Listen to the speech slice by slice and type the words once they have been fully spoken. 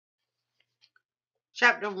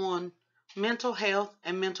Chapter 1, Mental Health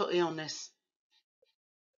and Mental Illness.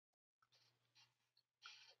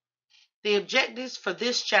 The objectives for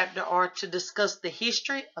this chapter are to discuss the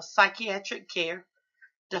history of psychiatric care,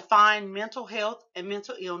 define mental health and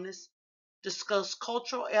mental illness, discuss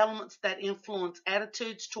cultural elements that influence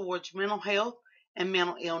attitudes towards mental health and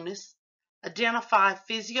mental illness, identify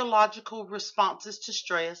physiological responses to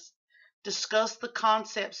stress, discuss the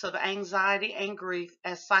concepts of anxiety and grief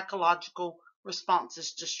as psychological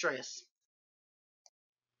responses to stress.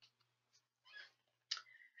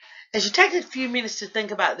 As you take a few minutes to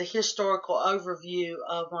think about the historical overview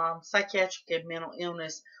of psychiatric and mental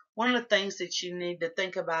illness, one of the things that you need to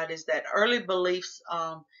think about is that early beliefs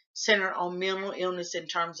centered on mental illness in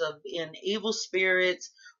terms of in evil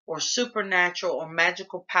spirits or supernatural or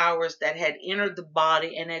magical powers that had entered the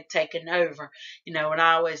body and had taken over. When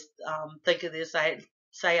I always think of this, I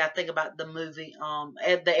think about the movie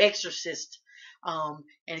The Exorcist. And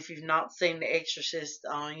if you've not seen The Exorcist,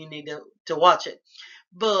 you need to watch it.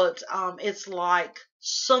 But it's like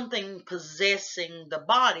something possessing the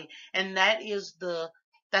body, and that's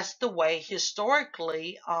the way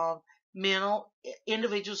historically mental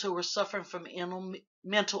individuals who were suffering from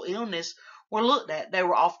mental illness were looked at. They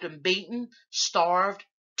were often beaten, starved,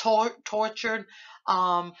 tortured,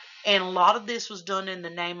 and a lot of this was done in the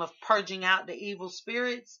name of purging out the evil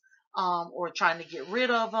spirits or trying to get rid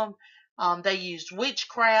of them. They used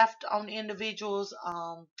witchcraft on individuals.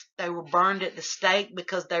 They were burned at the stake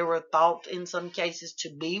because they were thought in some cases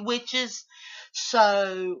to be witches.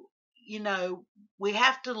 So, we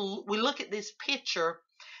look at this picture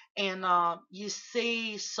and you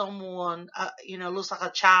see someone, looks like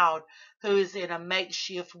a child who is in a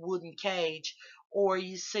makeshift wooden cage, or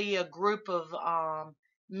you see a group of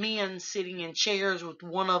men sitting in chairs with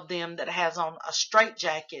one of them that has on a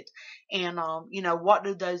straitjacket. And, what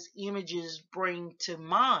do those images bring to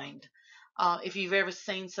mind? If you've ever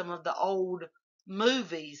seen some of the old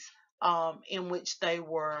movies in which they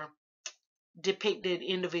were depicted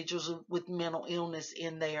individuals with mental illness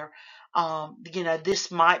in there,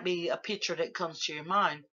 this might be a picture that comes to your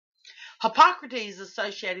mind. Hippocrates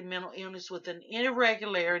associated mental illness with an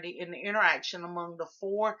irregularity in the interaction among the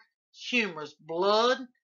four humors: blood,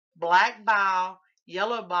 black bile,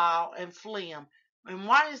 yellow bile, and phlegm. And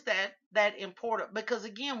why is that important? Because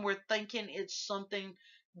again, we're thinking it's something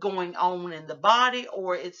going on in the body,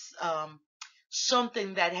 or it's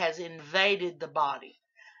something that has invaded the body.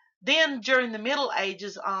 Then during the Middle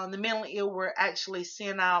Ages, the mentally ill were actually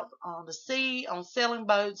sent out on the sea on sailing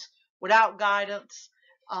boats without guidance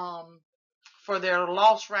for their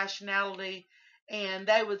lost rationality, and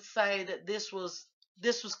they would say that this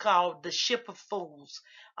was called the ship of fools,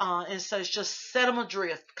 and so it's just set them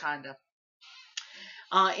adrift, kind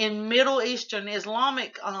of. In Middle Eastern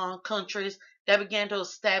Islamic countries, they began to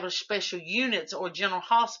establish special units or general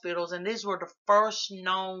hospitals, and these were the first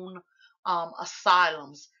known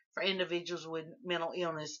asylums for individuals with mental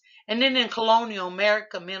illness. And then in colonial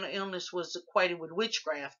America, mental illness was equated with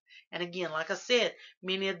witchcraft. And again, like I said,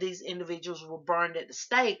 many of these individuals were burned at the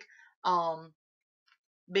stake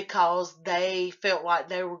because they felt like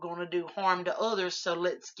they were going to do harm to others, so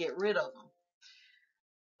let's get rid of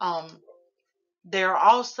them. There are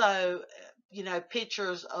also,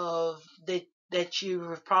 pictures of that you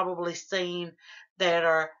have probably seen that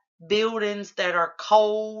are buildings that are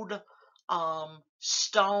cold,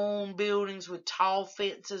 stone buildings with tall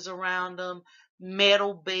fences around them,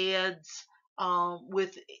 metal beds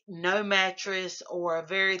with no mattress or a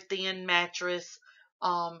very thin mattress,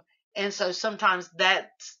 and so sometimes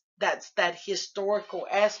that's that historical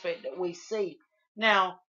aspect that we see.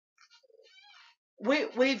 Now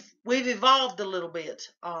we've evolved a little bit,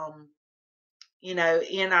 in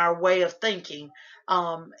our way of thinking,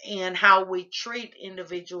 and how we treat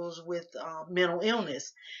individuals with mental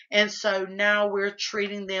illness. And so now we're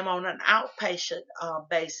treating them on an outpatient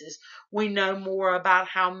basis. We know more about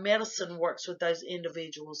how medicine works with those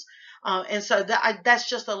individuals. And so that's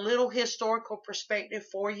just a little historical perspective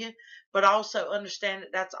for you, but also understand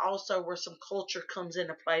that that's also where some culture comes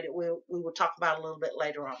into play that we will talk about a little bit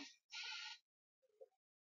later on.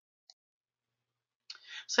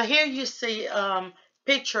 So here you see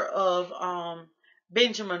picture of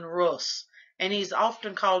Benjamin Russ, and he's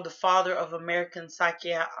often called the father of American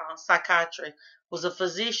psychiatry. Was a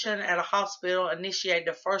physician at a hospital, initiated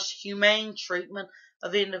the first humane treatment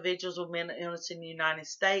of individuals with mental illness in the United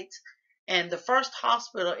States, and the first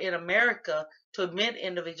hospital in America to admit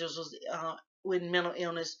individuals with mental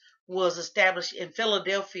illness was established in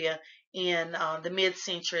Philadelphia in the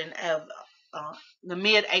mid-century of the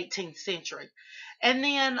mid 18th century. And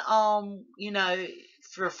then,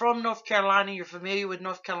 you're from North Carolina, you're familiar with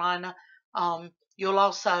North Carolina, you'll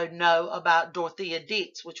also know about Dorothea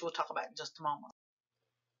Dix, which we'll talk about in just a moment.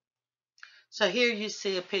 So here you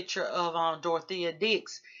see a picture of Dorothea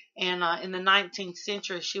Dix, and in the 19th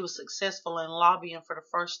century, she was successful in lobbying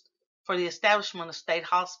for the establishment of state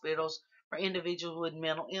hospitals for individuals with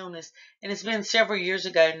mental illness. And it's been several years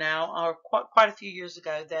ago now, or quite a few years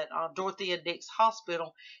ago, that Dorothea Dix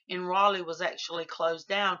Hospital in Raleigh was actually closed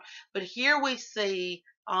down. But here we see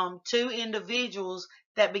two individuals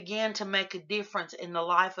that began to make a difference in the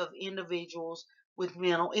life of individuals with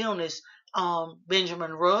mental illness.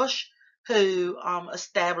 Benjamin Rush, who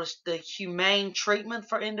established the humane treatment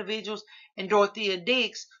for individuals, and Dorothea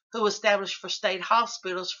Dix, who established for state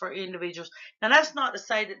hospitals for individuals. Now, that's not to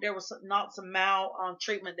say that there was not some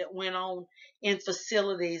maltreatment that went on in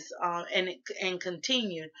facilities and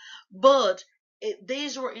continued, but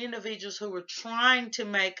these were individuals who were trying to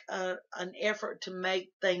make an effort to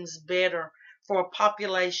make things better for a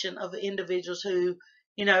population of individuals who,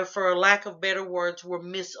 for a lack of better words, were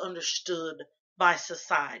misunderstood by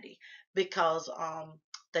society because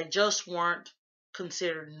they just weren't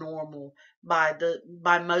considered normal by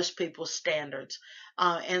most people's standards.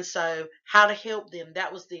 And so how to help them,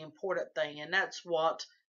 that was the important thing. And that's what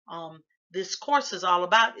this course is all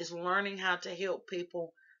about, is learning how to help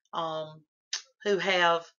people who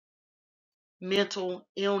have mental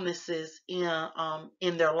illnesses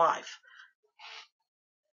in their life.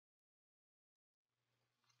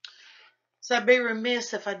 So I'd be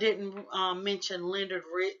remiss if I didn't mention Linda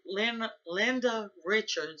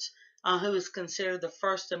Richards, who is considered the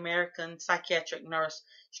first American psychiatric nurse.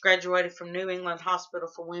 She graduated from New England Hospital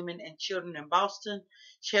for Women and Children in Boston.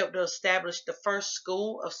 She helped to establish the first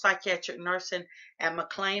school of psychiatric nursing at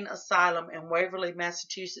McLean Asylum in Waverly,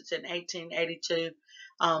 Massachusetts in 1882.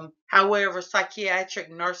 However,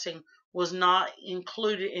 psychiatric nursing was not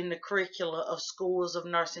included in the curricula of schools of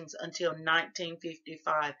nursing until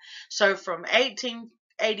 1955. So from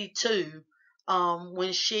 1882,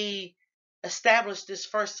 when she established this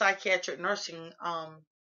first psychiatric nursing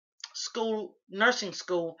school,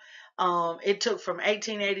 it took from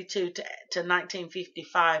 1882 to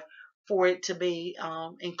 1955 for it to be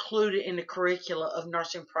included in the curricula of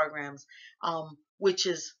nursing programs, which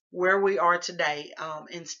is where we are today,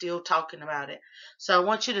 and still talking about it. So I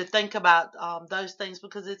want you to think about those things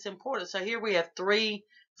because it's important. So here we have three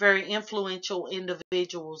very influential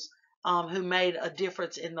individuals who made a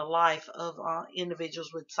difference in the life of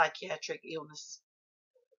individuals with psychiatric illness.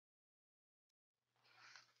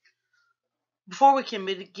 Before we can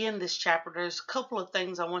begin this chapter, there's a couple of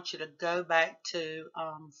things I want you to go back to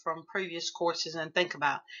from previous courses and think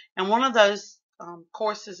about. And one of those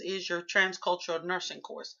courses is your Transcultural Nursing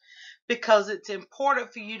course, because it's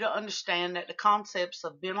important for you to understand that the concepts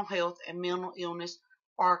of mental health and mental illness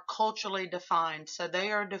are culturally defined. So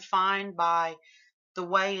they are defined by the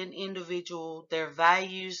way an individual, their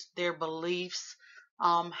values, their beliefs,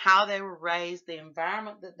 how they were raised, the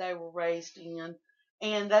environment that they were raised in,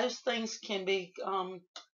 and those things can be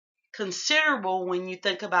considerable when you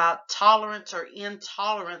think about tolerance or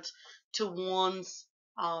intolerance to one's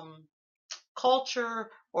culture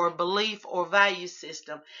or belief or value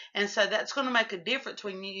system. And so that's going to make a difference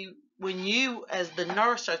when you as the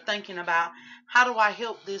nurse are thinking about, how do I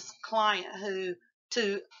help this client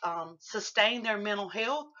to sustain their mental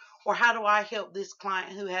health, or how do I help this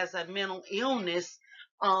client who has a mental illness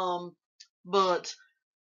but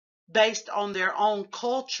based on their own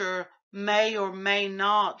culture may or may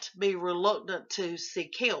not be reluctant to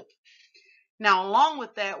seek help. Now, along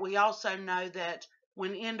with that, we also know that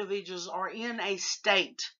when individuals are in a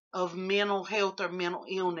state of mental health or mental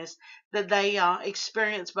illness, that they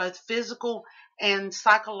experience both physical and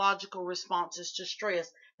psychological responses to stress.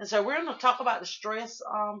 And so we're going to talk about the stress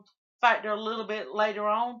factor a little bit later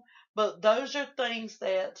on, but those are things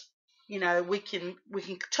that we can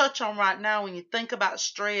touch on right now. When you think about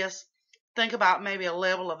stress, think about maybe a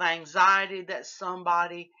level of anxiety that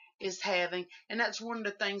somebody is having, and that's one of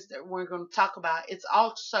the things that we're going to talk about. It's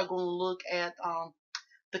also going to look at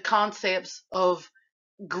the concepts of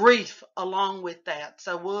grief along with that.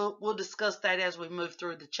 So we'll discuss that as we move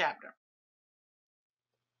through the chapter.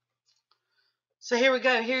 So here we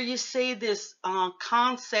go. Here you see this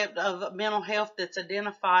concept of mental health that's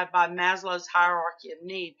identified by Maslow's hierarchy of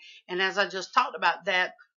need. And as I just talked about,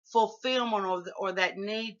 that fulfillment or that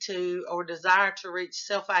need to or desire to reach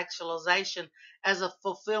self-actualization as a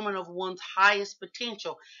fulfillment of one's highest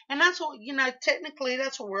potential. And that's what, technically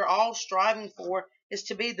that's what we're all striving for, is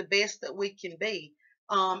to be the best that we can be,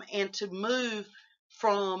 and to move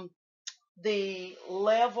from the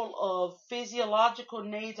level of physiological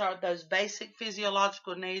needs, or those basic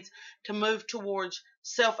physiological needs, to move towards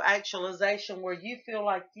self-actualization, where you feel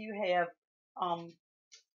like you have um,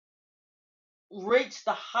 reached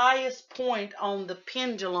the highest point on the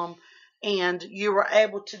pendulum, and you were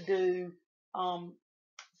able to do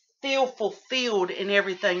feel fulfilled in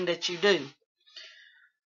everything that you do.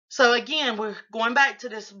 So again, we're going back to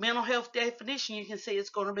this mental health definition. You can see it's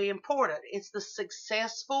going to be important. It's the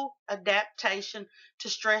successful adaptation to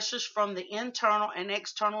stressors from the internal and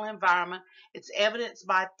external environment. It's evidenced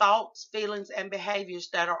by thoughts, feelings, and behaviors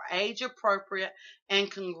that are age appropriate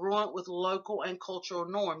and congruent with local and cultural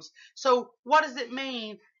norms. So what does it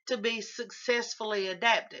mean to be successfully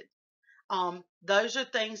adapted? Those are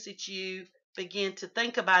things that you begin to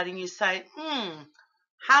think about, and you say,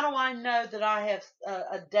 how do I know that I have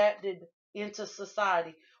adapted into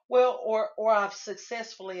society? Well, or I've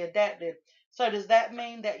successfully adapted. So does that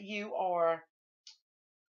mean that you are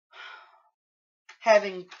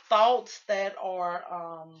having thoughts that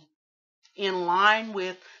are in line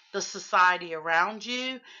with the society around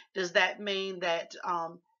you? Does that mean that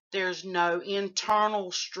there's no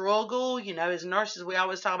internal struggle? You know, as nurses, we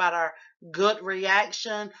always talk about our gut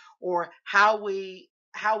reaction, or how we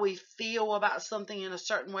feel about something in a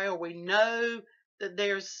certain way, or we know that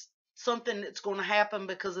there's something that's going to happen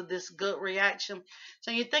because of this gut reaction.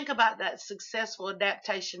 So you think about that successful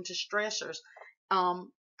adaptation to stressors.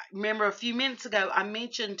 Um, Remember a few minutes ago I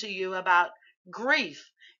mentioned to you about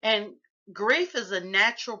grief, and grief is a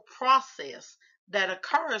natural process that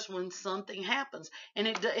occurs when something happens. And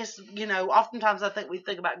it's, oftentimes I think we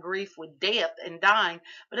think about grief with death and dying,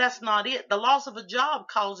 but that's not it. The loss of a job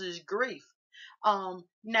causes grief.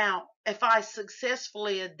 Now, if I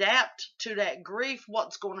successfully adapt to that grief,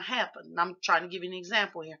 what's going to happen? I'm trying to give you an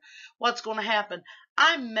example here. What's going to happen?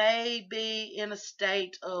 I may be in a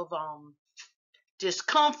state of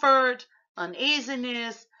discomfort,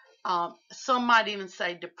 uneasiness, some might even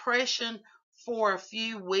say depression for a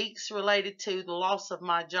few weeks related to the loss of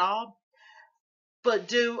my job. But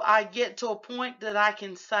do I get to a point that I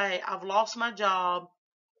can say, I've lost my job,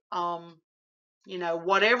 um,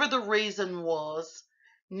 whatever the reason was,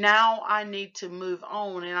 now I need to move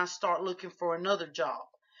on and I start looking for another job?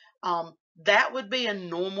 That would be a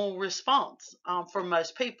normal response for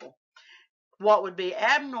most people. What would be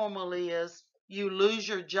abnormal is you lose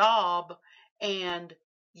your job and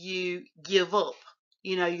you give up.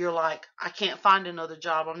 You're like, I can't find another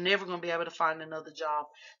job. I'm never going to be able to find another job.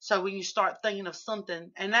 So when you start thinking of something,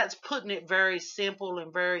 and that's putting it very simple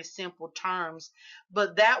in very simple terms,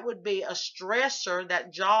 but that would be a stressor.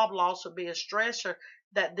 That job loss would be a stressor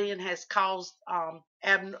that then has caused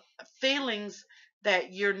feelings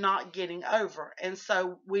that you're not getting over. And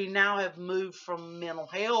so we now have moved from mental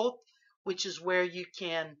health, which is where you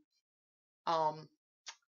can um,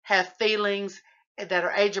 have feelings that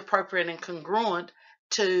are age appropriate and congruent,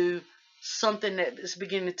 to something that is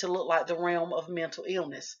beginning to look like the realm of mental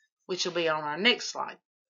illness, which will be on our next slide.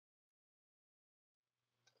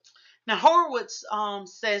 Now, Horowitz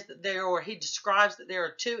says that he describes that there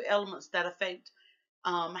are two elements that affect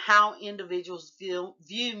how individuals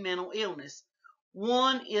view mental illness.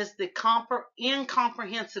 One is the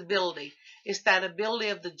incomprehensibility. It's that ability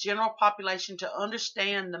of the general population to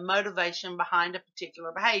understand the motivation behind a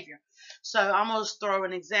particular behavior. So I'm going to throw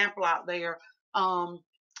an example out there.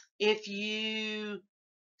 If you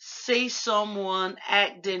see someone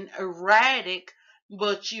acting erratic,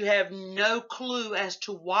 but you have no clue as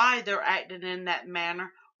to why they're acting in that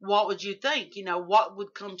manner, what would you think? What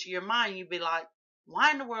would come to your mind? You'd be like,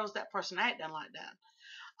 why in the world is that person acting like that?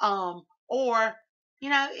 Or,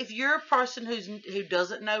 if you're a person who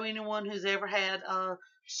doesn't know anyone who's ever had a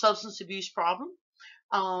substance abuse problem,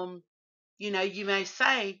 you may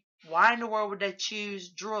say, why in the world would they choose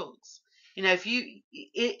drugs? If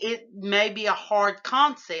it may be a hard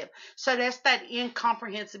concept. So that's that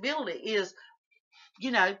incomprehensibility is,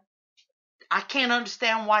 I can't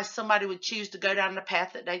understand why somebody would choose to go down the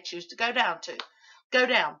path that they choose to go down.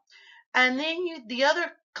 And then the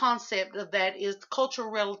other concept of that is cultural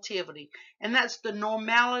relativity, and that's the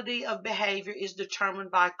normality of behavior is determined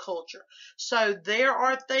by culture. So there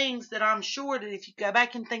are things that I'm sure that if you go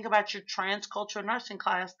back and think about your transcultural nursing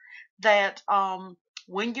class, that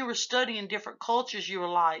when you were studying different cultures, you were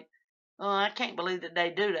like, oh, I can't believe that they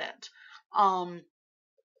do that.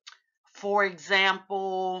 For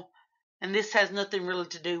example, and this has nothing really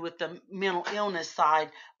to do with the mental illness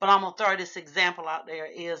side, but I'm going to throw this example out there,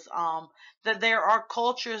 is that there are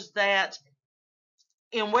cultures that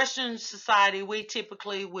in Western society, we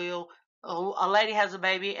typically will, a lady has a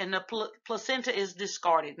baby and the placenta is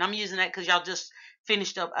discarded. And I'm using that because y'all just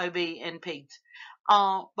finished up OB and peds.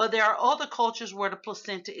 But there are other cultures where the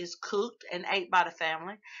placenta is cooked and ate by the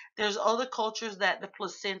family. There's other cultures that the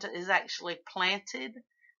placenta is actually planted,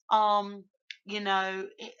 um,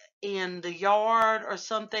 in the yard or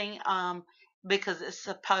something, because it's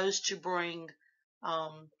supposed to bring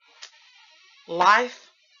um,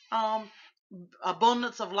 life, um,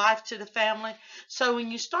 abundance of life to the family. So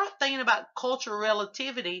when you start thinking about cultural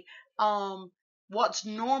relativity, um, what's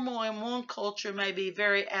normal in one culture may be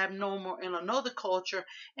very abnormal in another culture,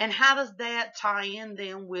 and how does that tie in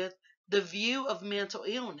then with the view of mental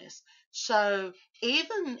illness? So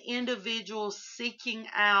even individuals seeking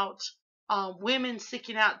out, women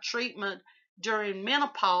seeking out treatment during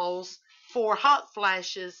menopause for hot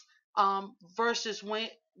flashes, versus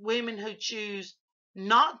women who choose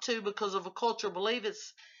not to because of a cultural belief.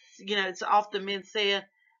 It's often been said,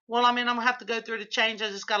 well, I mean, I'm gonna have to go through the change. I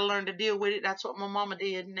just got to learn to deal with it. That's what my mama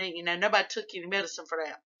did, and nobody took any medicine for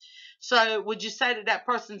that. So would you say that that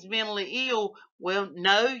person's mentally ill? Well,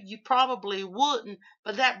 no, you probably wouldn't,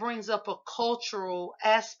 but that brings up a cultural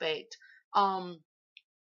aspect. Um,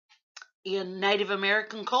 in Native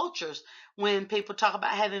American cultures, when people talk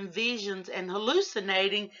about having visions and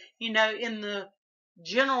hallucinating, in the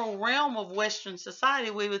general realm of Western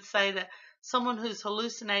society, we would say that someone who's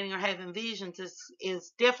hallucinating or having visions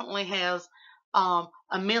is definitely has a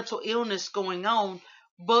mental illness going on.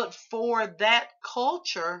 But for that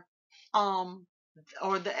culture, um,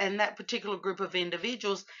 and that particular group of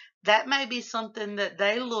individuals, that may be something that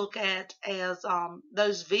they look at as,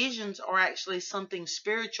 those visions are actually something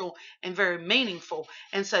spiritual and very meaningful,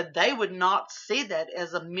 and so they would not see that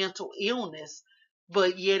as a mental illness.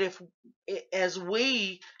 But yet, if as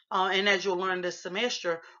we and as you'll learn this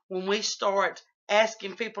semester, when we start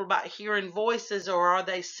asking people about hearing voices, or are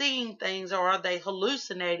they seeing things, or are they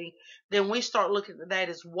hallucinating, then we start looking at that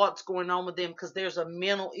as what's going on with them, because there's a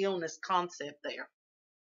mental illness concept there.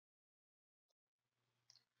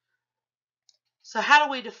 So how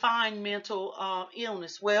do we define mental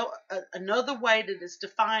illness? Well, another way that it's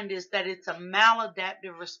defined is that it's a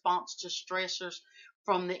maladaptive response to stressors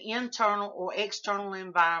from the internal or external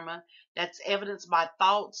environment that's evidenced by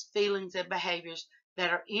thoughts, feelings, and behaviors that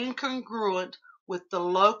are incongruent with the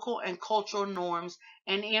local and cultural norms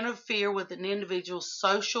and interfere with an individual's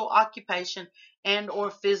social occupation and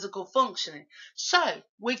or physical functioning. So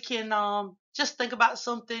we can just think about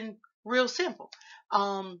something real simple.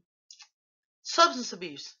 Um, Substance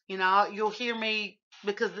abuse. You'll hear me,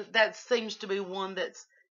 because that seems to be one that's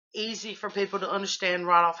easy for people to understand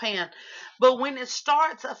right offhand. But when it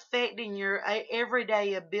starts affecting your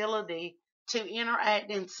everyday ability to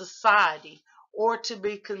interact in society, or to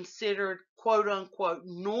be considered quote unquote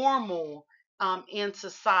normal in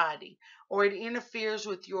society, or it interferes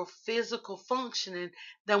with your physical functioning,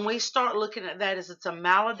 then we start looking at that as it's a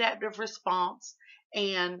maladaptive response,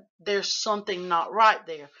 and there's something not right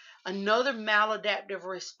there. Another maladaptive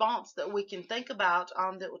response that we can think about,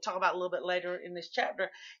 that we'll talk about a little bit later in this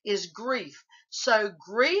chapter, is grief. So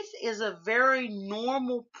grief is a very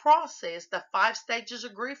normal process. The 5 stages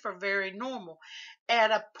of grief are very normal.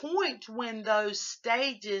 At a point when those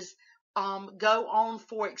stages go on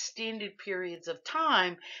for extended periods of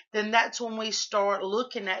time, then that's when we start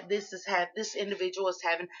looking at this individual is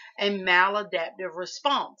having a maladaptive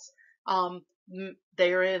response.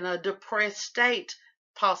 They're in a depressed state,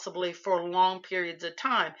 possibly for long periods of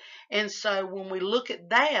time. And so when we look at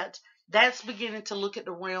that, that's beginning to look at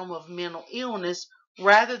the realm of mental illness,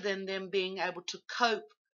 rather than them being able to cope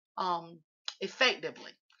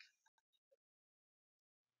effectively.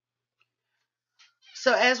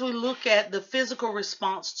 So as we look at the physical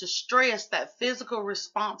response to stress, that physical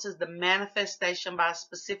response is the manifestation by a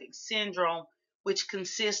specific syndrome, which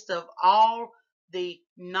consists of all the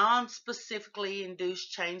non-specifically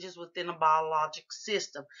induced changes within a biologic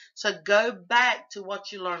system. So go back to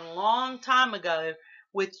what you learned a long time ago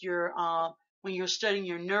with your when you're studying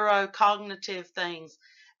your neurocognitive things,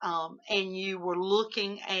 and you were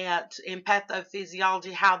looking at in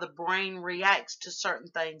pathophysiology how the brain reacts to certain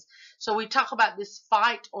things. So we talk about this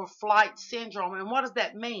fight or flight syndrome. And what does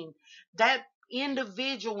that mean? That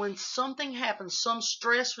individual, when something happens, some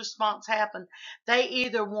stress response happens, they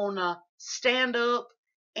either want to stand up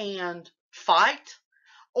and fight,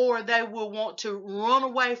 or they will want to run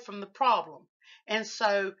away from the problem. And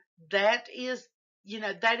so that is,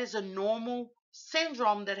 that is a normal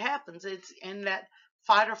syndrome that happens. It's in that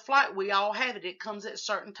fight or flight. We all have it. It comes at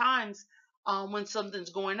certain times when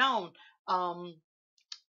something's going on. Um,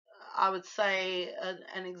 I would say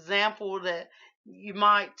an example that you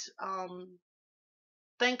might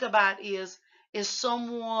think about is Is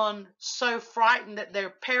someone so frightened that they're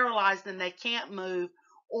paralyzed and they can't move,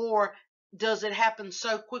 or does it happen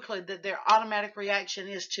so quickly that their automatic reaction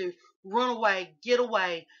is to run away, get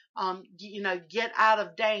out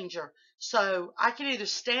of danger? So I can either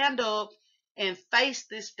stand up and face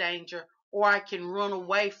this danger, or I can run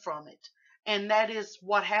away from it. And that is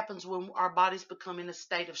what happens when our bodies become in a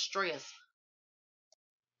state of stress.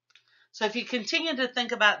 So if you continue to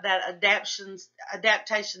think about that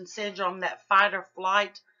adaptation syndrome, that fight or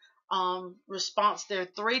flight response, there are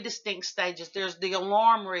three distinct stages. There's the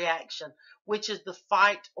alarm reaction, which is the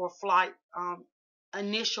fight or flight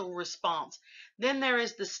initial response. Then there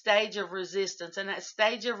is the stage of resistance, and that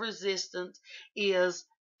stage of resistance is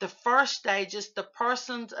the first stage is the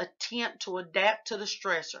person's attempt to adapt to the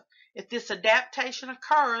stressor. If this adaptation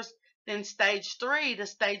occurs, then stage three, the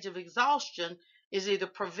stage of exhaustion, is either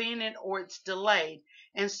prevented or it's delayed.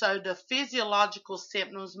 And so the physiological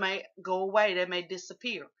symptoms may go away, they may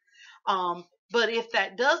disappear. But if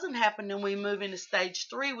that doesn't happen, then we move into stage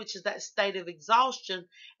three, which is that state of exhaustion,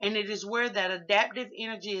 and it is where that adaptive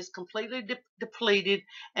energy is completely depleted,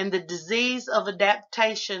 and the disease of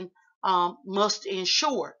adaptation must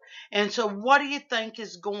ensure. And so, what do you think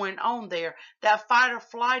is going on there? That fight or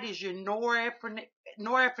flight is your norepinephrine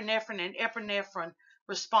and epinephrine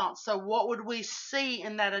response. So what would we see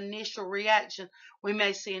in that initial reaction? We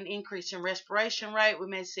may see an increase in respiration rate. We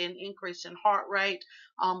may see an increase in heart rate.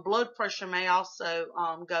 Blood pressure may also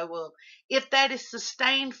go up. If that is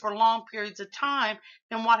sustained for long periods of time,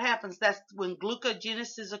 then what happens? That's when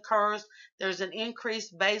glucogenesis occurs. There's an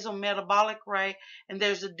increased basal metabolic rate, and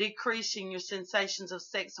there's a decrease in your sensations of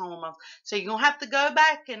sex hormones. So you're going to have to go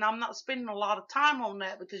back, and I'm not spending a lot of time on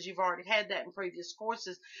that because you've already had that in previous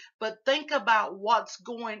courses, but think about what's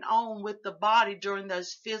going on with the body during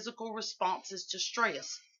those physical responses to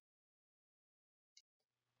stress.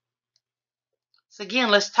 So again,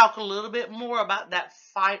 let's talk a little bit more about that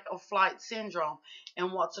fight or flight syndrome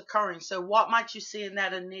and what's occurring. So what might you see in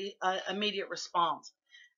that immediate response?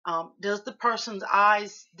 Does the person's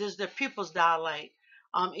eyes, does their pupils dilate?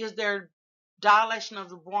 Is there dilation of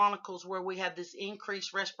the barnacles where we have this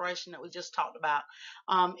increased respiration that we just talked about?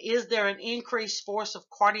 Is there an increased force of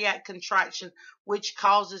cardiac contraction which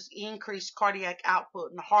causes increased cardiac output,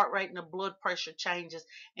 and the heart rate and the blood pressure changes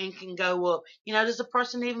and can go up? Does the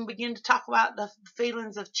person even begin to talk about the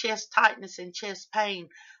feelings of chest tightness and chest pain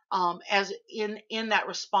as in that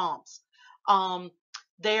response?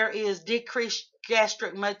 There is decreased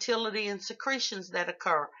gastric motility and secretions that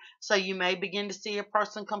occur. So you may begin to see a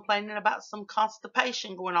person complaining about some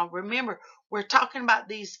constipation going on. Remember, we're talking about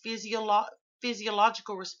these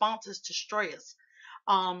physiological responses to stress.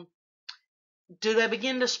 Do they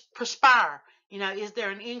begin to perspire? Is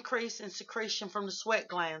there an increase in secretion from the sweat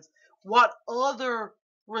glands? What other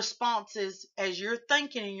responses, as you're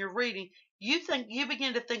thinking and you're reading, you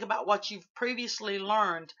begin to think about what you've previously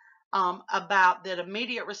learned about that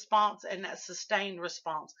immediate response and that sustained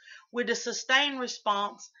response. With the sustained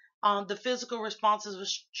response, the physical responses of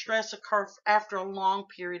stress occur after a long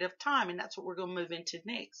period of time, and that's what we're going to move into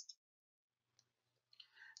next.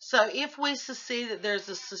 So if we see that there's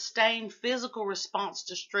a sustained physical response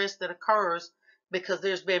to stress that occurs because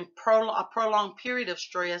there's been a prolonged period of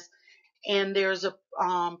stress, and there's a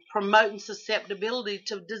promoting susceptibility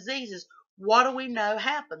to diseases, what do we know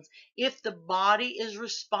happens? If the body is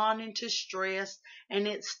responding to stress and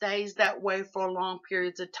it stays that way for long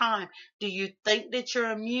periods of time, do you think that your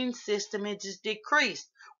immune system is decreased?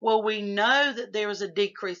 Well, we know that there is a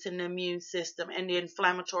decrease in the immune system and the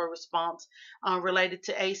inflammatory response related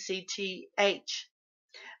to ACTH.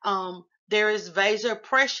 There is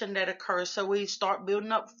vasopression that occurs, so we start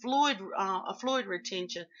building up fluid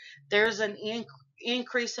retention. There's an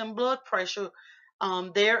increase in blood pressure.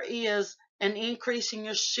 There is an increase in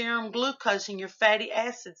your serum glucose and your fatty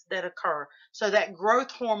acids that occur. So that growth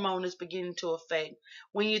hormone is beginning to affect.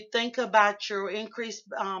 When you think about your increased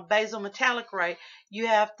basal metabolic rate, you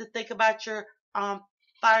have to think about your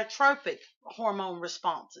thyrotropic hormone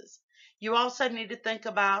responses. You also need to think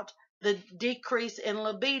about the decrease in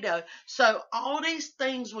libido. So all these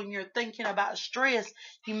things, when you're thinking about stress,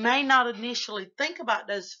 you may not initially think about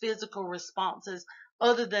those physical responses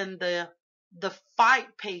other than the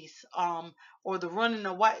fight piece, or the running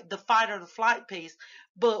away, the fight or the flight piece.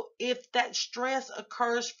 But if that stress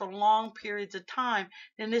occurs for long periods of time,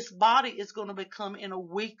 then this body is going to become in a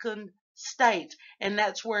weakened state, and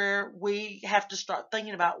that's where we have to start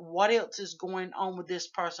thinking about what else is going on with this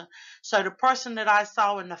person. So the person that I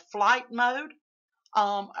saw in the flight mode,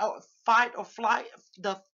 fight or flight,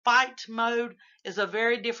 the fight mode is a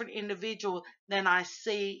very different individual than I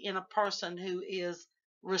see in a person who is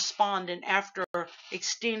responding after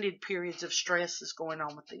extended periods of stress is going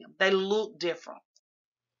on with them. They look different.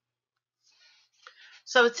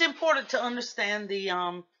 So it's important to understand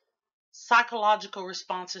the psychological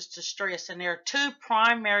responses to stress, and there are two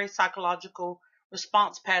primary psychological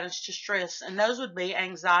response patterns to stress, and those would be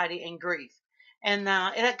anxiety and grief. And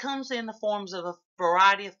it comes in the forms of a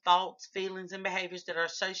variety of thoughts, feelings, and behaviors that are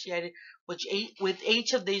associated with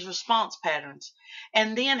each of these response patterns.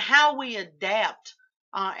 And then how we adapt,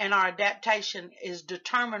 and our adaptation is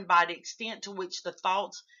determined by the extent to which the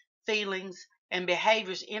thoughts, feelings, and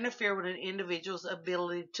behaviors interfere with an individual's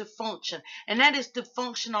ability to function, and that is to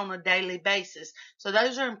function on a daily basis. So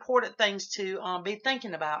those are important things to be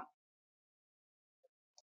thinking about.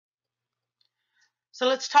 So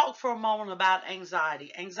let's talk for a moment about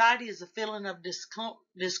anxiety. Anxiety is a feeling of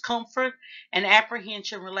discomfort and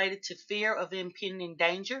apprehension related to fear of impending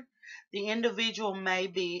danger. The individual may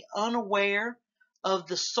be unaware of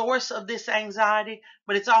the source of this anxiety,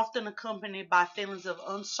 but it's often accompanied by feelings of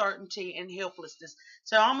uncertainty and helplessness.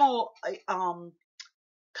 So I'm going to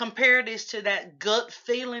compare this to that gut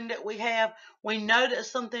feeling that we have. We know that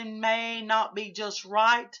something may not be just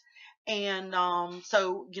right. And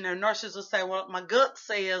so, nurses will say, well, my gut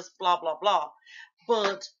says blah, blah, blah.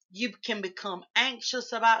 But you can become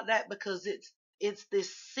anxious about that because it's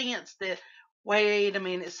this sense that, wait a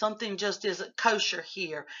minute, something just isn't kosher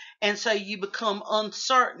here. And so you become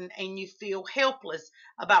uncertain and you feel helpless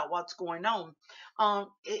about what's going on.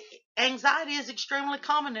 Anxiety is extremely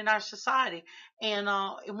common in our society, and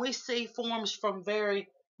we see forms from very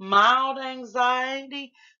mild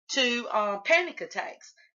anxiety to panic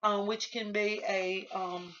attacks, which can be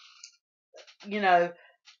you know,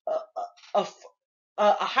 a,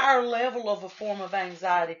 a higher level of a form of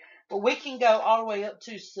anxiety. But we can go all the way up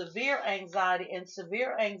to severe anxiety, and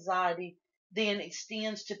severe anxiety then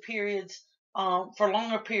extends to periods for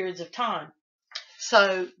longer periods of time.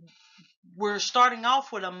 So we're starting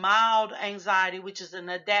off with a mild anxiety, which is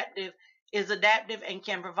adaptive and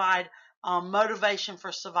can provide motivation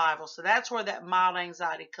for survival. So that's where that mild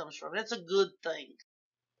anxiety comes from. That's a good thing.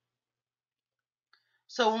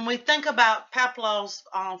 So when we think about Pavlov's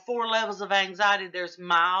 4 levels of anxiety, there's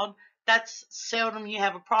mild. That's seldom you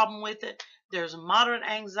have a problem with it. There's moderate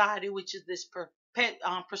anxiety, which is this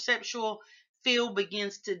perceptual field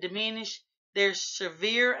begins to diminish. There's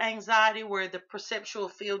severe anxiety where the perceptual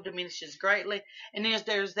field diminishes greatly. And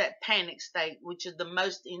there's that panic state, which is the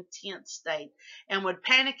most intense state. And with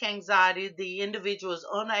panic anxiety, the individual is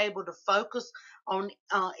unable to focus on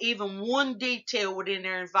even one detail within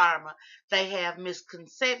their environment. They have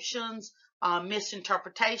misconceptions,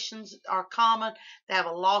 misinterpretations are common. They have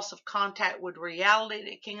a loss of contact with reality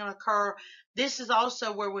that can occur. This is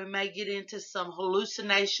also where we may get into some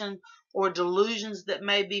hallucination or delusions that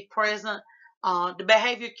may be present. The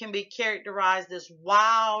behavior can be characterized as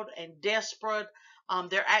wild and desperate.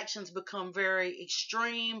 Their actions become very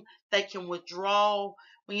extreme. They can withdraw.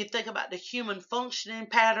 When you think about the human functioning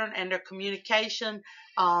pattern and their communication,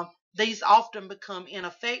 these often become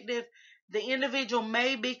ineffective. The individual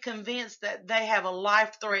may be convinced that they have a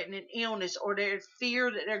life-threatening illness, or they fear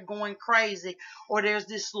that they're going crazy, or there's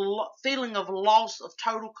this feeling of loss of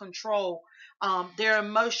total control. They're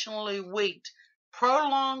emotionally weak.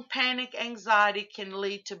 Prolonged panic anxiety can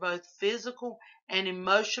lead to both physical and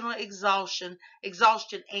emotional exhaustion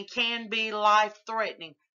and can be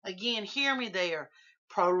life-threatening. Again, hear me there.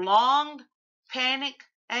 Prolonged panic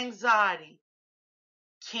anxiety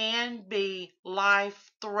can be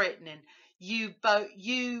life-threatening.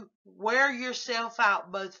 You wear yourself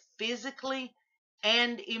out both physically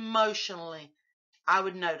and emotionally. I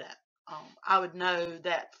would know that. I would know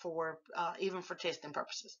that for even for testing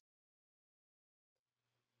purposes.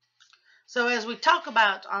 So as we talk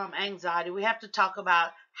about anxiety, we have to talk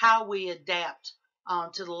about how we adapt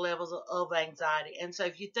to the levels of anxiety. And so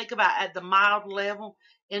if you think about at the mild level,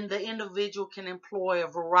 the individual can employ a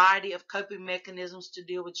variety of coping mechanisms to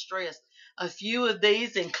deal with stress. A few of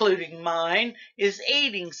these, including mine, is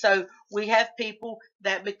eating. So we have people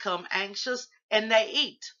that become anxious and they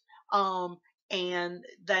eat. And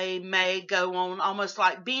they may go on almost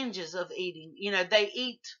like binges of eating. They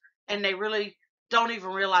eat and they really don't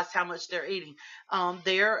even realize how much they're eating.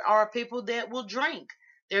 There are people that will drink.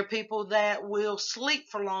 There are people that will sleep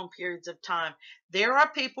for long periods of time. There are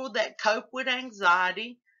people that cope with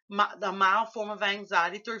anxiety, the mild form of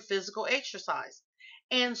anxiety, through physical exercise.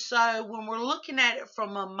 And so when we're looking at it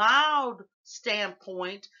from a mild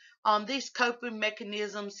standpoint, these coping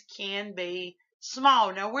mechanisms can be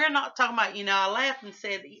small. Now, we're not talking about, I laughed and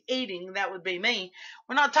said eating, that would be me.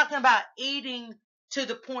 We're not talking about eating to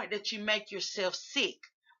the point that you make yourself sick.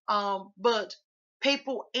 But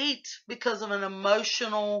People eat because of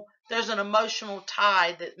there's an emotional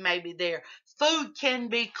tie that may be there. Food can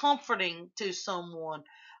be comforting to someone.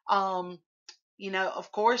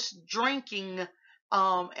 Of course, drinking,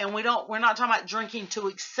 and we're not talking about drinking to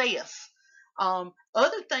excess.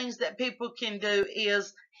 Other things that people can do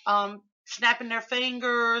is snapping their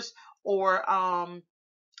fingers, or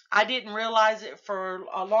I didn't realize it for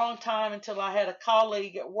a long time until I had a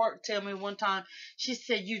colleague at work tell me one time. She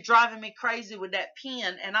said, "You driving me crazy with that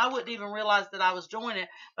pen," and I wouldn't even realize that I was doing it.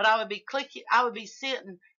 But I would be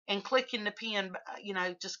sitting and clicking the pen,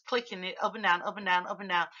 just clicking it up and down, up and down, up and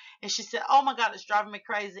down. And she said, "Oh my God, it's driving me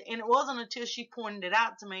crazy." And it wasn't until she pointed it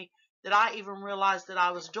out to me that I even realized that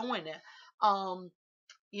I was doing it.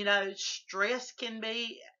 Stress can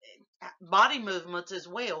be body movements as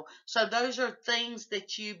well. So those are things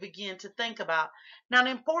that you begin to think about. Now, the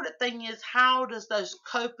important thing is, how does those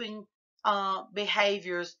coping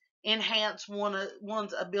behaviors enhance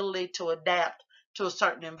one's ability to adapt to a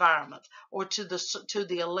certain environment, or to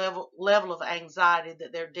the level of anxiety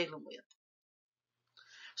that they're dealing with.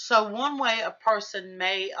 So one way a person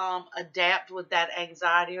may adapt with that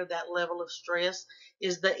anxiety or that level of stress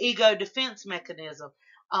is the ego defense mechanism.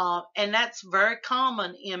 And that's very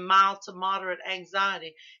common in mild to moderate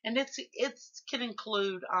anxiety. And it can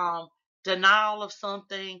include denial of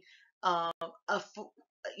something,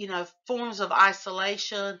 forms of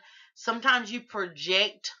isolation. Sometimes you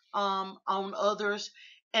project on others,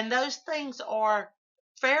 and those things are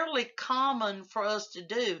fairly common for us to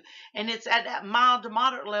do. And it's at that mild to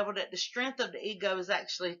moderate level that the strength of the ego is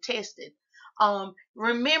actually tested.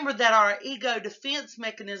 Remember that our ego defense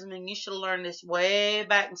mechanism, and you should have learned this way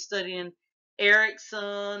back in studying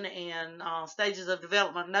Erickson and stages of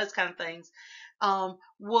development and those kind of things,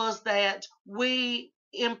 was that we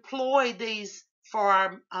employ these for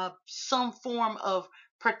our, some form of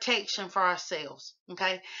protection for ourselves.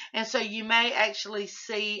 Okay, and so you may actually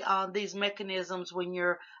see these mechanisms when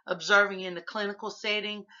you're observing in the clinical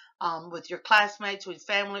setting, with your classmates, with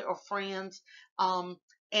family or friends.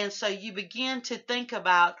 And so you begin to think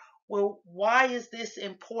about, well, why is this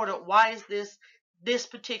important? Why is this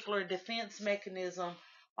particular defense mechanism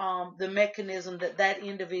the mechanism that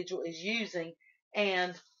individual is using?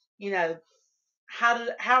 And you know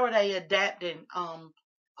how are they adapting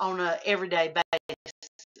on a everyday basis?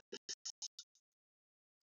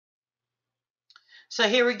 So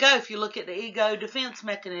here we go. If you look at the ego defense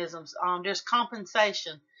mechanisms, there's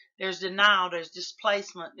compensation, there's denial, there's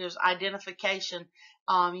displacement, there's identification.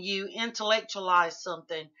 You intellectualize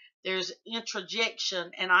something. There's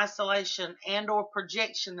introjection and isolation and or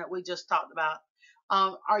projection that we just talked about.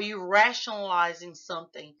 Are you rationalizing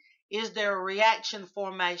something? Is there a reaction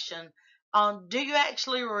formation? Do you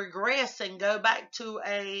actually regress and go back to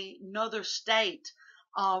another state?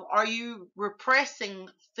 Are you repressing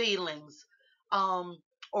feelings?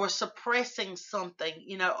 Or suppressing something,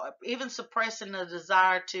 even suppressing the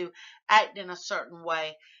desire to act in a certain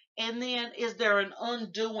way. And then, is there an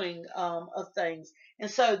undoing of things? And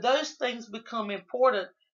so those things become important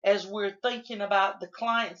as we're thinking about the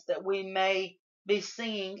clients that we may be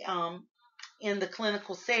seeing in the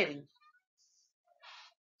clinical setting.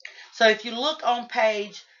 So if you look on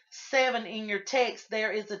page 7 in your text,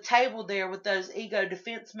 there is a table there with those ego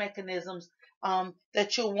defense mechanisms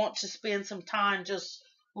that you'll want to spend some time just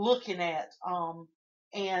looking at,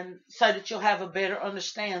 and so that you'll have a better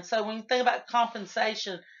understand. So when you think about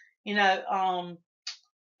compensation,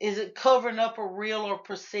 is it covering up a real or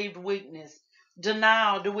perceived weakness?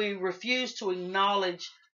 Denial, do we refuse to acknowledge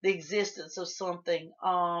the existence of something?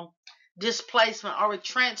 Displacement, are we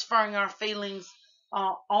transferring our feelings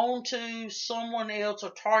onto someone else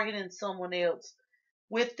or targeting someone else?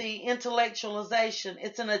 With the intellectualization,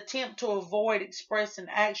 it's an attempt to avoid expressing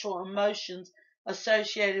actual emotions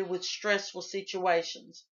associated with stressful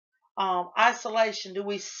situations. Isolation, do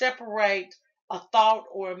we separate a thought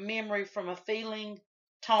or a memory from a feeling,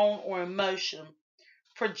 tone, or emotion?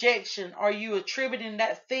 Projection, are you attributing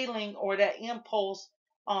that feeling or that impulse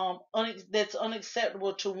that's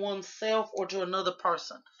unacceptable to oneself or to another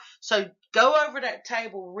person? So go over that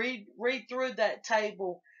table, read through that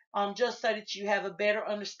table, just so that you have a better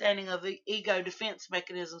understanding of the ego defense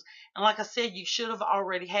mechanisms. And like I said, you should have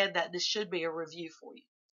already had that. This should be a review for you.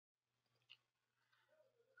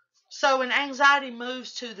 So when anxiety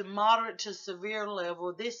moves to the moderate to severe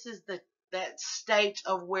level, this is that state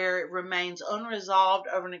of where it remains unresolved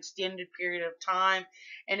over an extended period of time,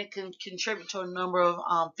 and it can contribute to a number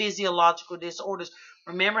of physiological disorders.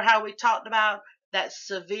 Remember how we talked about that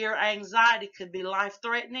severe anxiety could be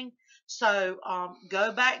life-threatening? So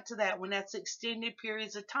go back to that. When that's extended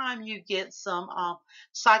periods of time, you get some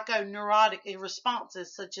psychoneurotic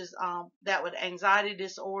responses, such as that with anxiety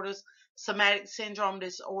disorders, somatic syndrome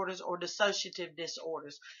disorders, or dissociative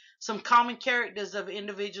disorders. Some common characters of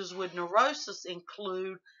individuals with neurosis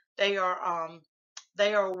include they are um,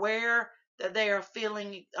 they are aware that they are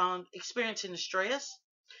feeling experiencing stress.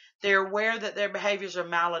 They're aware that their behaviors are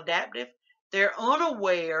maladaptive. They're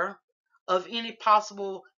unaware of any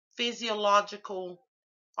possible physiological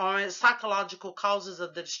or psychological causes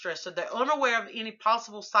of the distress. So they're unaware of any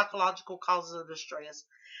possible psychological causes of distress.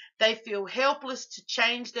 They feel helpless to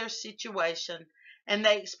change their situation, and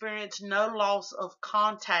they experience no loss of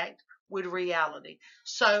contact with reality.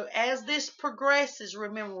 So as this progresses,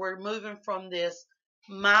 remember we're moving from this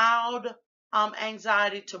mild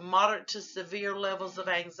anxiety to moderate to severe levels of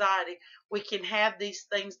anxiety. We can have these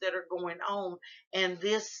things that are going on, and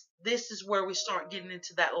this is where we start getting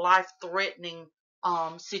into that life-threatening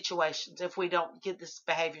situations if we don't get this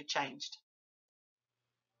behavior changed.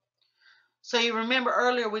 So you remember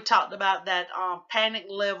earlier we talked about that panic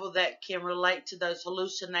level that can relate to those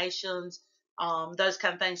hallucinations, those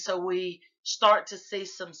kind of things. So we start to see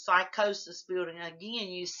some psychosis building. Again,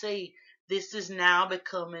 you see this is now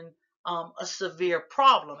becoming a severe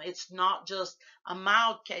problem. It's not just a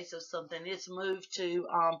mild case of something. It's moved to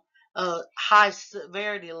a high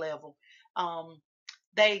severity level. Um,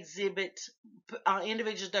 they exhibit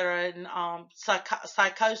individuals that are in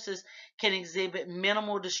psychosis can exhibit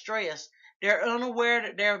minimal distress. They're unaware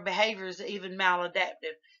that their behavior is even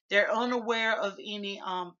maladaptive. They're unaware of any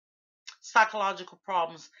psychological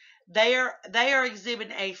problems. They are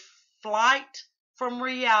exhibiting a flight from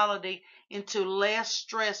reality into less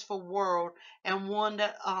stressful world, and one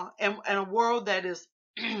that and a world that is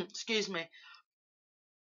excuse me,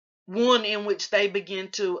 one in which they begin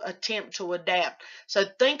to attempt to adapt. So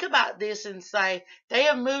think about this and say they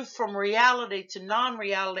have moved from reality to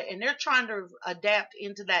non-reality, and they're trying to adapt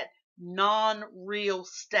into that non-real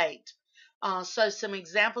state. So some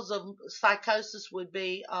examples of psychosis would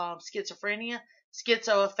be schizophrenia,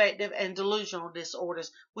 schizoaffective, and delusional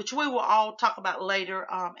disorders, which we will all talk about later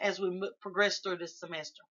as we progress through this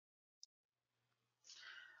semester.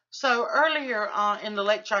 So earlier in the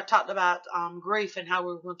lecture, I talked about grief and how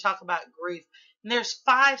we were going to talk about grief. And there's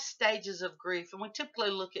 5 stages of grief, and we typically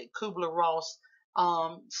look at Kubler-Ross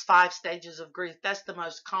 5 stages of grief. That's the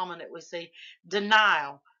most common that we see.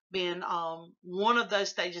 Denial being one of those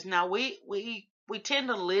stages. Now we tend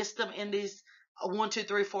to list them in these 1, 2,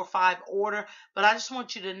 3, 4, 5 order, but I just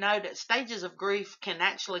want you to know that stages of grief can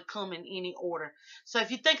actually come in any order. So if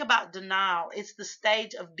you think about denial, it's the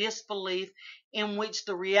stage of disbelief in which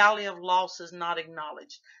the reality of loss is not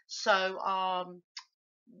acknowledged. So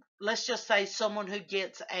let's just say someone who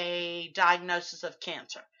gets a diagnosis of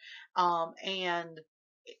cancer, and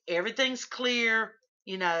everything's clear,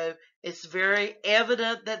 you know, it's very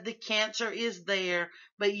evident that the cancer is there,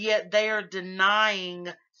 but yet they are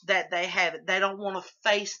denying that they have it. They don't want to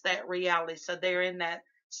face that reality, so they're in that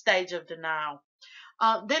stage of denial.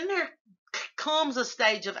 Then there comes a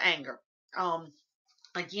stage of anger.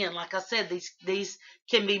 Again, like I said, these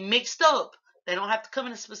can be mixed up. They don't have to come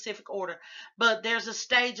in a specific order, but there's a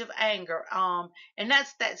stage of anger, and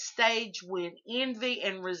that's that stage when envy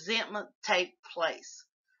and resentment take place.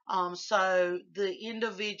 So the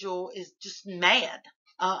individual is just mad,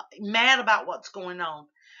 mad about what's going on.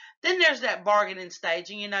 Then there's that bargaining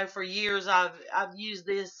stage, and you know, for years I've used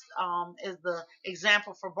this as the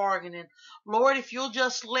example for bargaining. Lord, if you'll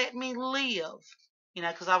just let me live, you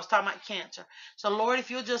know, because I was talking about cancer. So Lord,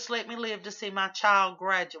 if you'll just let me live to see my child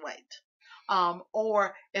graduate,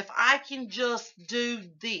 or if I can just do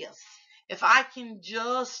this, if I can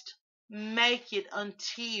just make it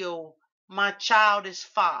until my child is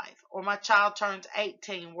 5 or my child turns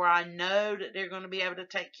 18, where I know that they're going to be able to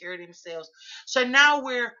take care of themselves. So now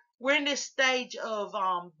we're in this stage of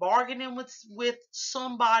bargaining with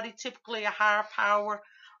somebody, typically a higher power.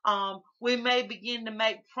 We may begin to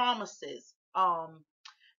make promises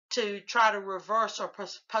to try to reverse or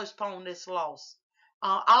postpone this loss.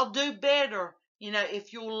 I'll do better, you know,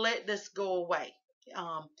 if you'll let this go away.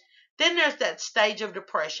 Um, then there's that stage of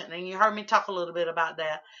depression, and you heard me talk a little bit about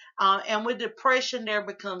that. And with depression, there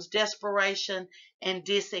becomes desperation and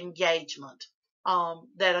disengagement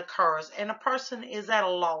that occurs, and a person is at a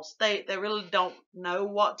loss. They really don't know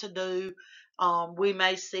what to do. We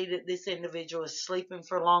may see that this individual is sleeping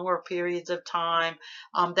for longer periods of time.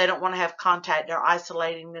 They don't want to have contact. They're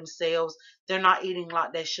isolating themselves. They're not eating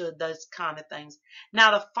like they should, those kind of things. Now,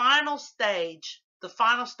 the final stage,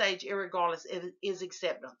 irregardless, is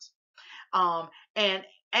acceptance. And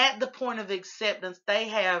at the point of acceptance, they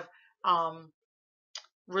have um,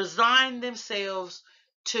 resign themselves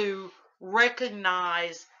to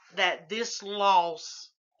recognize that this loss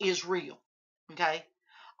is real. Okay.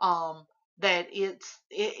 Um, that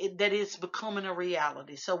it's becoming a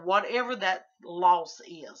reality. So whatever that loss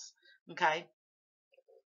is. Okay.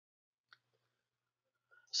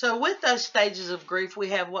 So with those stages of grief, we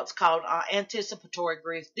have what's called anticipatory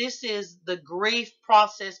grief. This is the grief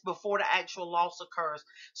process before the actual loss occurs.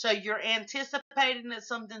 So you're anticipating that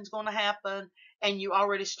something's going to happen and you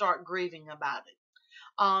already start grieving about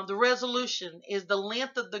it. The resolution is the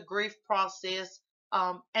length of the grief process,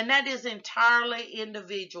 and that is entirely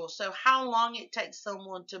individual. So how long it takes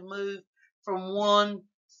someone to move from one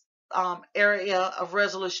area of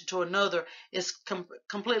resolution to another is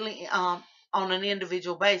completely on an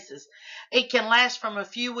individual basis. It can last from a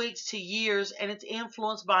few weeks to years, and it's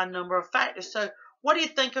influenced by a number of factors. So what do you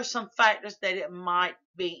think are some factors that it might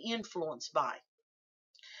be influenced by?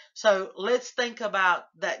 So let's think about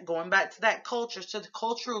that, going back to that culture. So the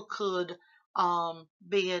cultural could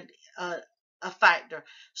be a factor.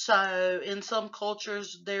 So in some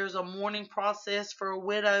cultures, there's a mourning process for a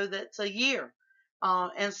widow that's a year.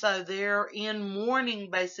 And so they're in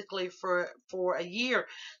mourning basically for a year.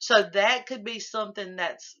 So that could be something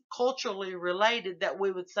that's culturally related that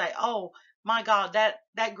we would say, oh my God,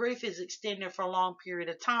 that grief is extended for a long period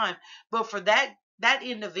of time. But for that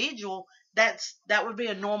individual, that would be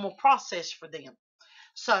a normal process for them.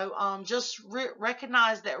 So just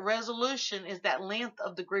recognize that resolution is that length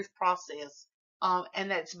of the grief process,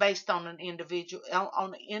 and that's based on an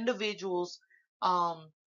individual's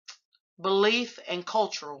um, belief and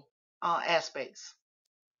cultural aspects.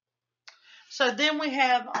 So then we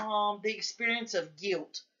have the experience of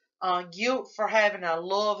guilt. Guilt for having a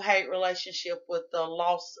love-hate relationship with the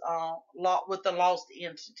with the lost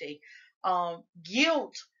entity.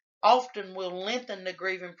 Guilt often will lengthen the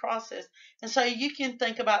grieving process, and so you can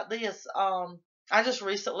think about this. I just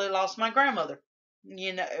recently lost my grandmother.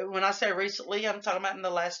 You know, when I say recently, I'm talking about in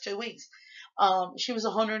the last 2 weeks. She was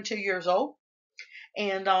 102 years old.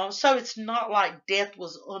 And so it's not like death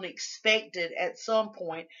was unexpected at some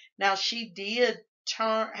point. Now she did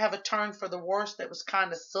have a turn for the worse that was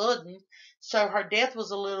kind of sudden. So her death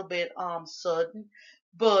was a little bit sudden.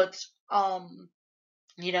 But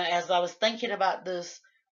as I was thinking about this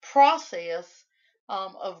process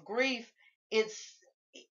of grief, it's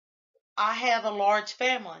I have a large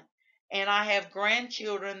family, and I have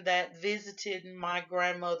grandchildren that visited my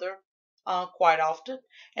grandmother quite often.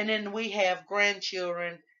 And then we have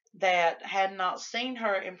grandchildren that had not seen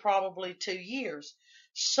her in probably 2 years.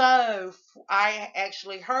 So I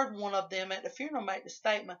actually heard one of them at the funeral make the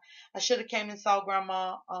statement, I should have came and saw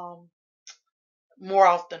grandma more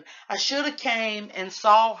often. I should have came and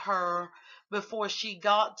saw her before she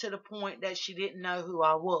got to the point that she didn't know who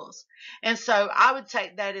I was. And so I would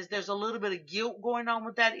take that as there's a little bit of guilt going on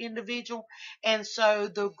with that individual. And so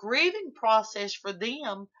the grieving process for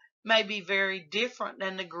them may be very different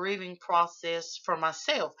than the grieving process for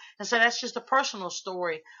myself. And so that's just a personal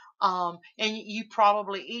story. And you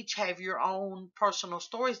probably each have your own personal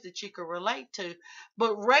stories that you can relate to,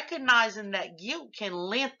 but recognizing that guilt can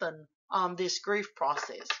lengthen this grief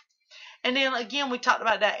process. And then again, we talked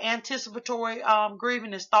about that anticipatory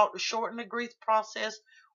grieving is thought to shorten the grief process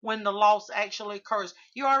when the loss actually occurs.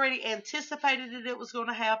 You already anticipated that it was going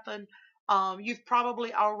to happen. You've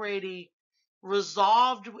probably already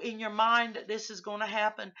resolved in your mind that this is going to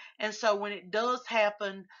happen. And so when it does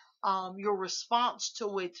happen, your response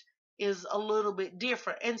to it is a little bit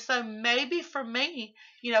different. And so maybe for me,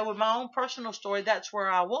 with my own personal story, that's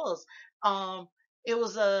where I was. It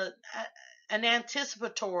was an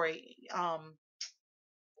anticipatory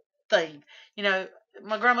thing.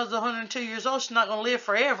 My grandmother's 102 years old. She's not going to live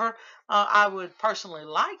forever. I would personally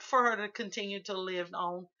like for her to continue to live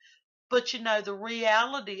on. But, the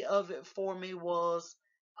reality of it for me was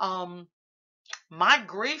my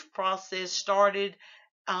grief process started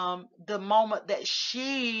the moment that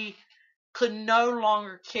she could no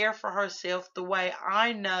longer care for herself the way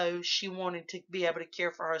I know she wanted to be able to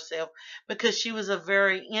care for herself, because she was a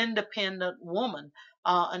very independent woman,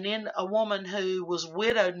 a woman who was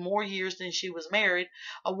widowed more years than she was married,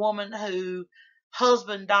 a woman who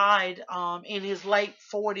husband died in his late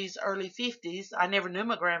 40s, early 50s. I never knew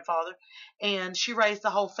my grandfather, and she raised the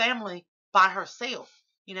whole family by herself.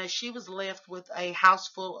 She was left with a house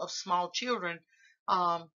full of small children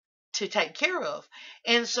um, to take care of.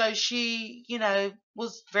 And so she,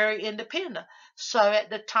 was very independent. So at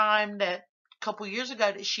the time that a couple years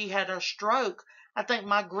ago that she had her stroke, I think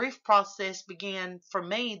my grief process began for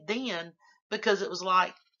me then, because it was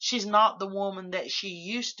like She's not the woman that she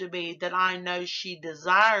used to be, that I know she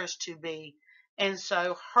desires to be. And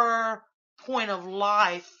so her point of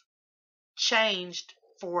life changed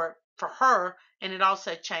for her, and it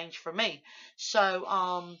also changed for me. So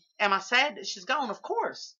am I sad that she's gone? Of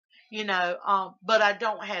course. But I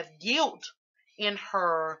don't have guilt in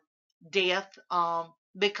her death,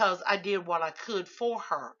 because I did what I could for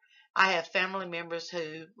her. I have family members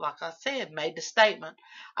who, like I said, made the statement,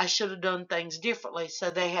 I should have done things differently, so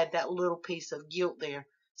they had that little piece of guilt there.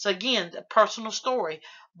 So again, a personal story,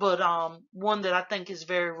 but one that I think is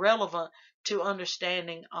very relevant to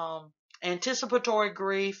understanding anticipatory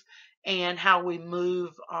grief and how we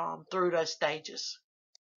move through those stages.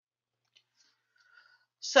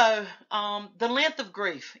 So the length of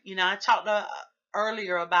grief, I talked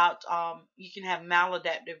earlier about you can have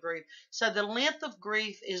maladaptive grief. So the length of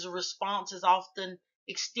grief is a response is often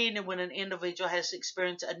extended when an individual has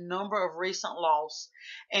experienced a number of recent loss,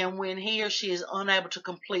 and when he or she is unable to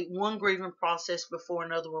complete one grieving process before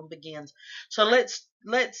another one begins. So let's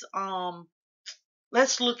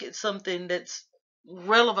look at something that's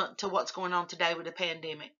relevant to what's going on today with the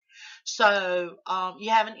pandemic. So you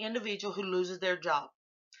have an individual who loses their job.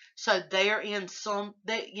 So they're in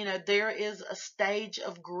there is a stage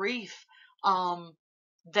of grief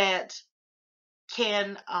that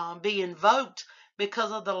can be invoked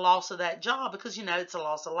because of the loss of that job, because it's a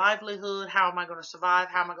loss of livelihood. How am I going to survive?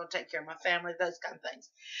 How am I going to take care of my family? Those kind of things.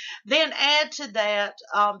 Then add to that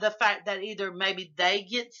the fact that either maybe they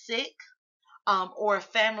get sick, or a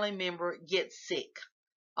family member gets sick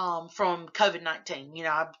from COVID-19.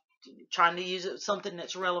 I'm trying to use it something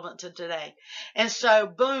that's relevant to today. And so,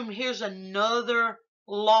 boom, here's another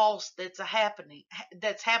loss that's happening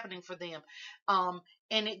for them.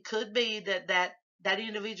 And it could be that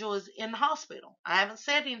individual is in the hospital. I haven't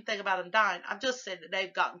said anything about them dying. I've just said that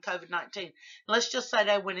they've gotten COVID-19. Let's just say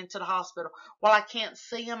they went into the hospital. Well, I can't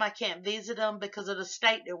see them. I can't visit them because of the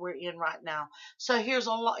state that we're in right now. So here's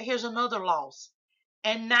another loss.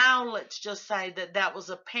 And now let's just say that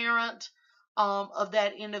was a parent of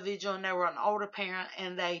that individual, and they were an older parent,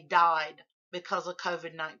 and they died because of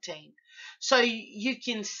COVID-19. So you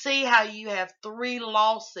can see how you have three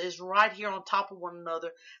losses right here on top of one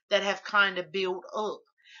another that have kind of built up.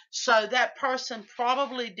 So that person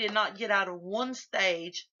probably did not get out of one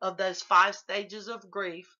stage of those 5 stages of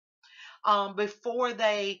grief before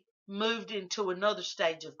they moved into another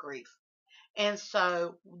stage of grief. And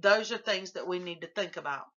so those are things that we need to think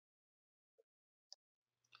about.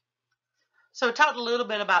 So we talked a little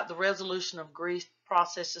bit about the resolution of grief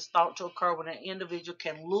processes thought to occur when an individual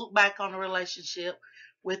can look back on a relationship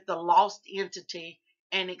with the lost entity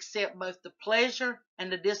and accept both the pleasure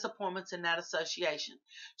and the disappointments in that association.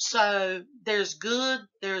 So there's good,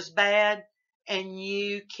 there's bad, and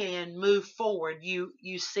you can move forward.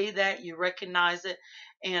 You see that, you recognize it,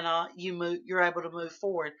 and you're able to move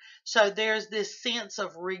forward. So there's this sense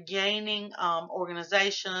of regaining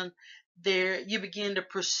organization. There you begin to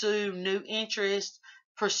pursue new interests,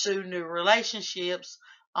 pursue new relationships,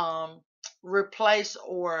 replace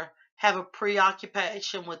or have a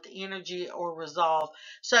preoccupation with energy or resolve.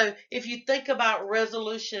 So if you think about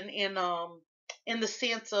resolution in the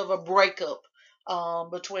sense of a breakup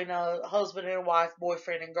between a husband and a wife,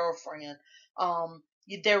 boyfriend and girlfriend,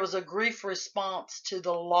 there was a grief response to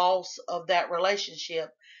the loss of that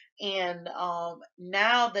relationship, and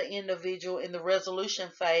now the individual in the resolution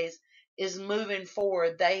phase is moving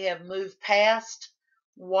forward. They have moved past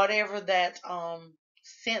whatever that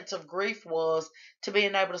sense of grief was, to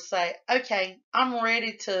being able to say, okay, I'm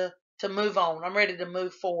ready to move on. I'm ready to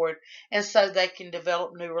move forward. And so they can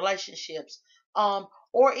develop new relationships.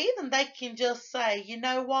 Or even they can just say, you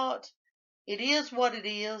know what? It is what it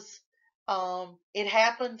is. It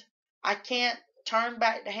happened. I can't turn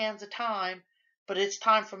back the hands of time, but it's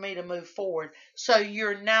time for me to move forward. So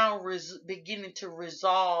you're now beginning to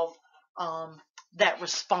resolve that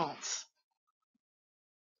response.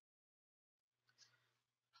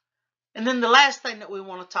 And then the last thing that we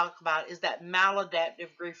want to talk about is that maladaptive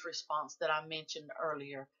grief response that I mentioned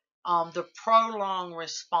earlier. The prolonged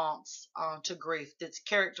response to grief that's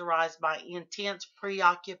characterized by intense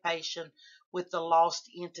preoccupation with the lost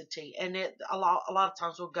entity, and it a lot of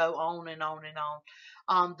times will go on and on and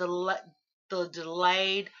on. The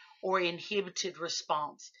delayed or inhibited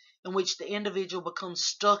response, in which the individual becomes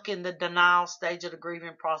stuck in the denial stage of the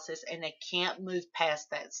grieving process and they can't move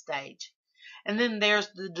past that stage. And then there's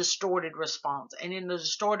the distorted response. And in the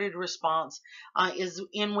distorted response is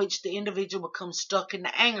in which the individual becomes stuck in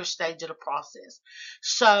the anger stage of the process.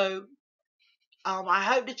 So I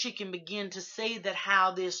hope that you can begin to see that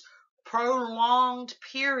how this prolonged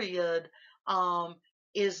period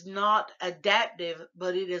is not adaptive,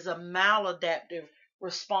 but it is a maladaptive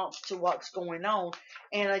response to what's going on.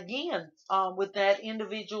 And again, with that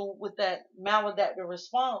individual, with that maladaptive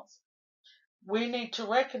response, we need to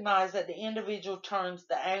recognize that the individual turns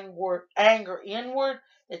the anger inward.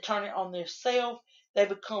 They turn it on themselves. They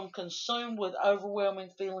become consumed with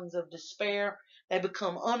overwhelming feelings of despair. They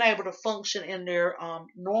become unable to function in their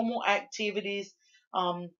normal activities.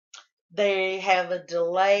 Um, they have a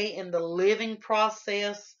delay in the living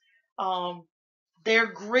process. Um, their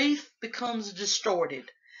grief becomes distorted.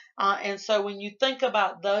 And so when you think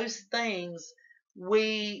about those things,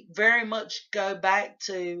 we very much go back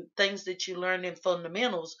to things that you learned in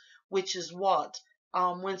fundamentals, which is what?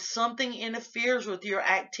 When something interferes with your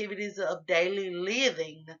activities of daily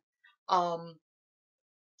living, um,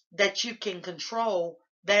 that you can control,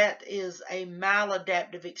 that is a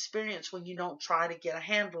maladaptive experience when you don't try to get a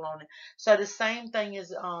handle on it. So the same thing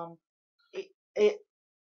is it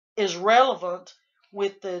is relevant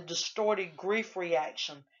with the distorted grief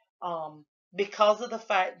reaction, um, because of the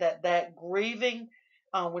fact that grieving,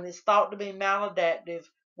 when it's thought to be maladaptive,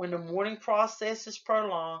 when the mourning process is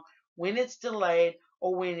prolonged, when it's delayed,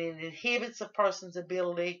 or when it inhibits a person's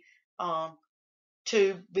ability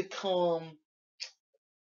to become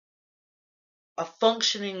a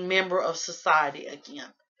functioning member of society again.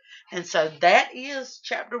 And so that is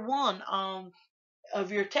chapter 1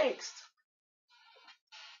 of your text.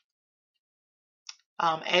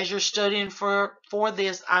 As you're studying for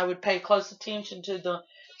this, I would pay close attention to the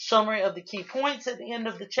summary of the key points at the end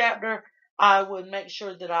of the chapter. I would make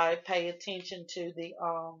sure that I pay attention to the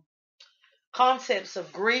concepts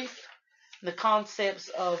of grief, the concepts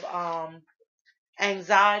of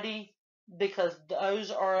anxiety, because those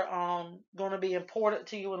are going to be important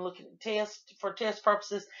to you when looking at tests for test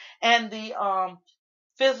purposes, and the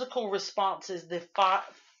physical responses, the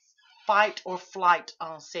fight or flight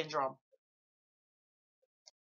syndrome.